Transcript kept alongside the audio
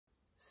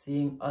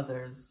seeing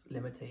others'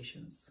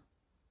 limitations.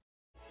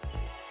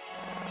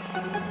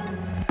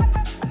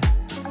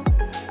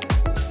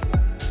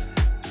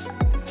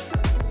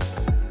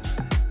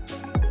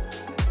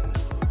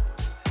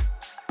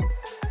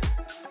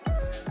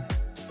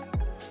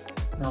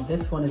 Now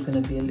this one is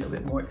going to be a little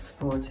bit more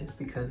explorative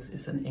because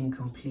it's an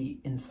incomplete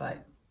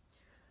insight.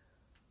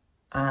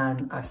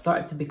 And I've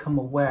started to become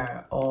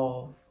aware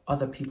of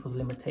other people's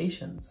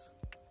limitations.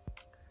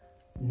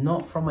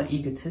 Not from an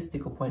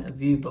egotistical point of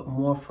view, but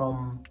more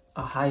from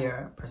a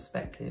higher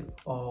perspective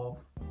of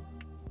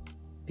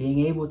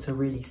being able to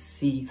really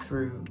see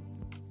through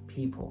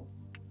people.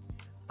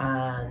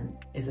 And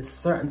is a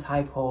certain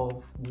type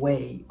of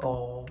way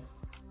of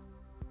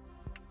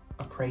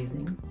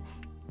appraising.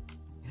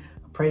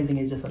 Appraising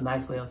is just a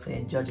nice way of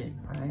saying judging,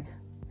 right?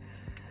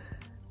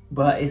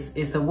 But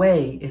it's a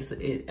way,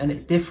 and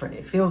it's different.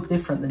 It feels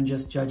different than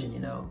just judging, you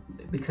know,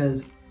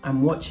 because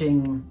I'm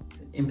watching,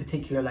 in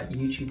particular, like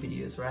YouTube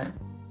videos, right?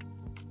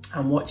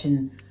 I'm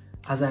watching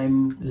as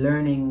I'm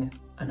learning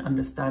and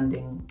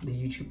understanding the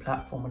YouTube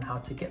platform and how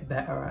to get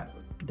better at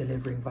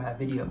delivering via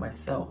video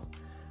myself.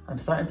 I'm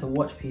starting to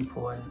watch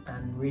people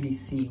and really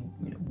see,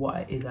 you know,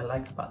 what it is I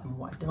like about them,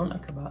 what I don't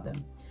like about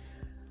them.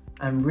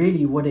 And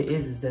really what it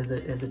is there's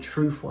a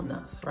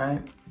truthfulness,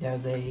 right?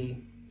 There's a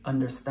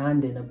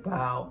understanding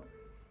about,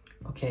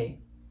 okay,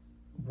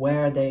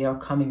 where they are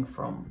coming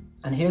from.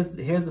 And here's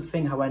the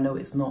thing, how I know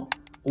it's not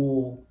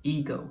all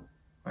ego,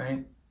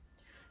 right?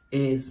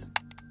 Is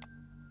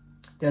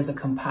there's a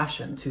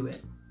compassion to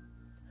it.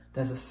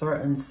 There's a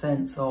certain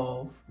sense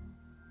of,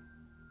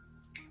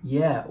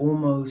 yeah,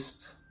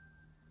 almost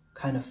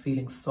kind of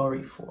feeling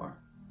sorry for.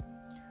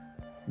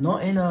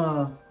 Not in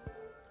a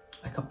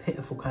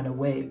pitiful kind of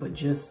way, but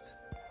just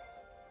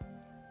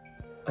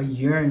a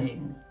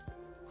yearning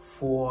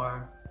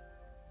for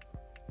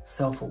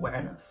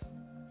self-awareness.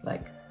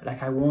 Like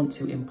I want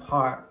to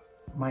impart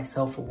my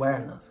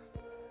self-awareness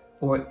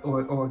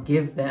or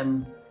give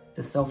them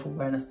the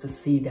self-awareness to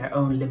see their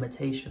own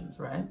limitations,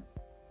 right?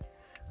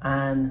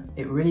 And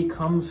it really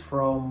comes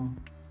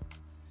from,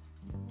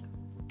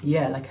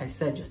 yeah, like I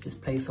said, just this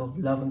place of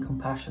love and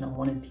compassion and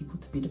wanting people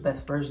to be the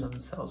best version of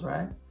themselves,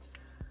 right?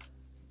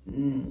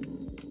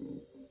 And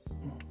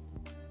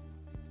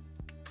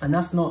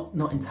that's not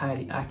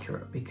entirely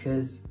accurate,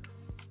 because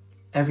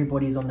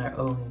everybody's on their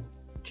own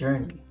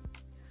journey.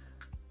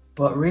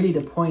 But really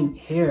the point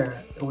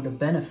here, or the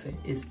benefit,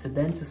 is to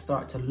then to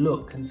start to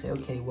look and say,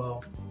 okay,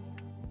 well,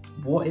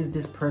 what is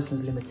this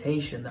person's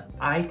limitation that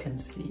I can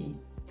see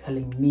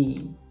telling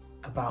me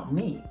about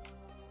me?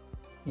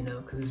 You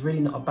know, because it's really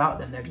not about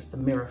them, they're just a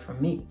mirror for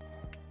me.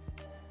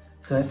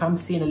 So if I'm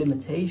seeing a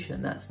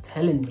limitation that's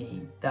telling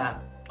me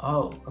that,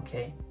 oh,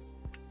 okay,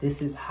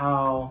 this is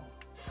how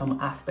some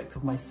aspect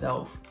of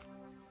myself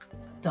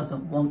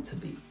doesn't want to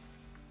be.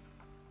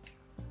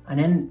 And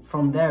then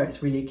from there,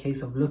 it's really a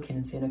case of looking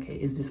and saying, okay,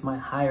 is this my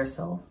higher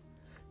self?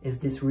 Is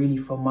this really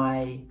for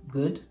my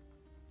good?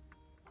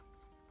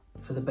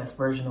 For the best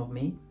version of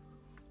me?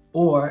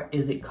 Or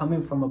is it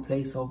coming from a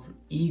place of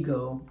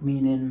ego,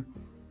 meaning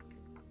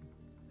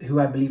who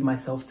I believe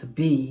myself to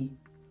be,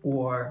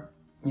 or,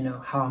 you know,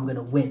 how I'm going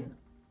to win,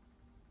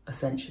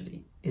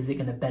 essentially? Is it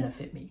going to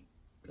benefit me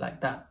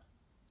like that?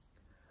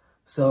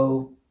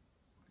 So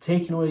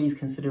taking all these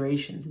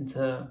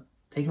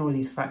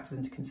factors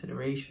into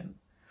consideration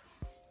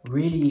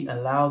really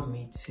allows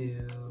me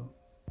to,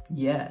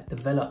 yeah,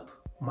 develop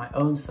my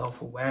own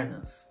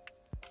self-awareness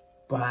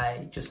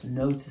by just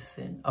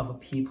noticing other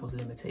people's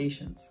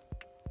limitations.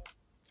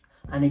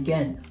 And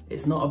again,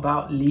 it's not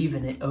about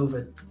leaving it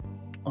over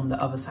on the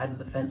other side of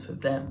the fence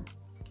with them.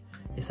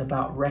 It's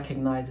about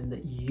recognizing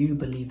that you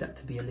believe that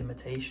to be a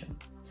limitation.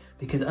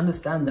 Because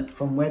understand that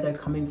from where they're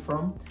coming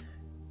from,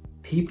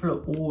 people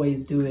are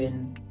always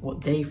doing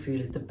what they feel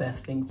is the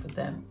best thing for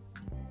them.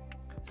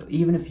 So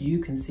even if you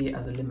can see it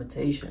as a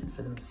limitation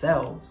for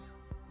themselves,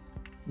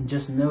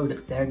 just know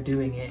that they're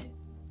doing it,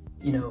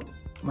 you know,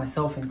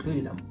 myself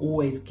included, I'm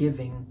always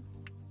giving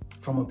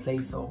from a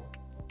place of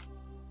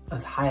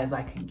as high as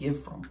I can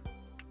give from.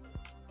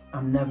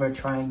 I'm never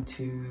trying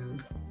to,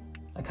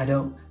 like, I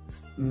don't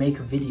make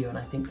a video and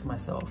I think to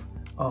myself,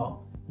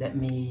 oh, let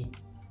me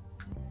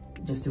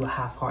just do a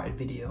half-hearted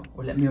video,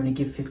 or let me only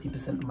give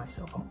 50% of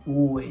myself. I'm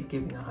always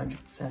giving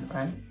 100%,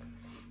 right?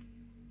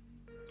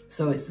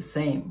 So it's the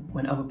same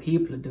when other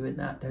people are doing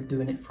that. They're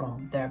doing it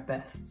from their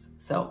best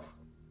self,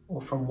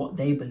 or from what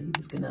they believe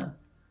is gonna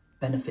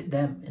benefit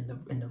them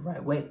in the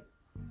right way.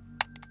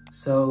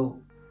 So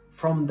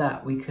from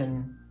that, we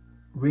can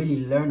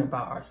really learn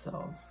about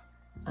ourselves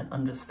and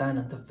understand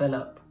and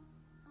develop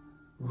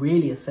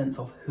really a sense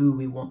of who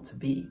we want to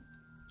be.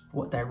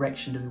 What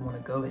direction do we want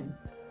to go in?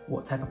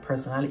 What type of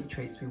personality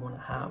traits do we want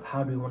to have?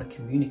 How do we want to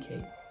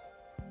communicate?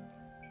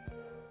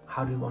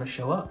 How do we want to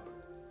show up?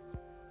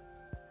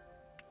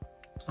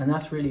 And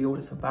that's really all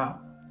it's about.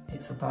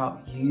 It's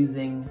about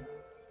using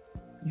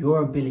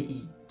your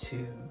ability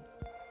to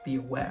be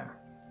aware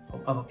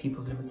of other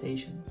people's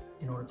limitations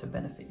in order to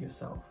benefit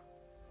yourself.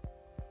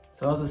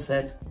 So as I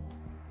said,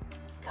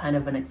 kind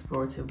of an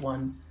explorative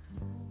one.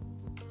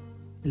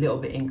 a little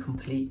bit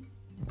incomplete,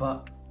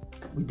 but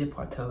we dip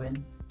our toe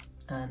in,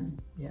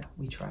 and yeah,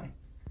 we try.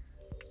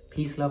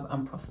 Peace, love,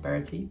 and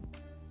prosperity.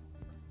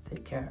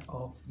 Take care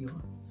of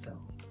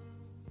yourself.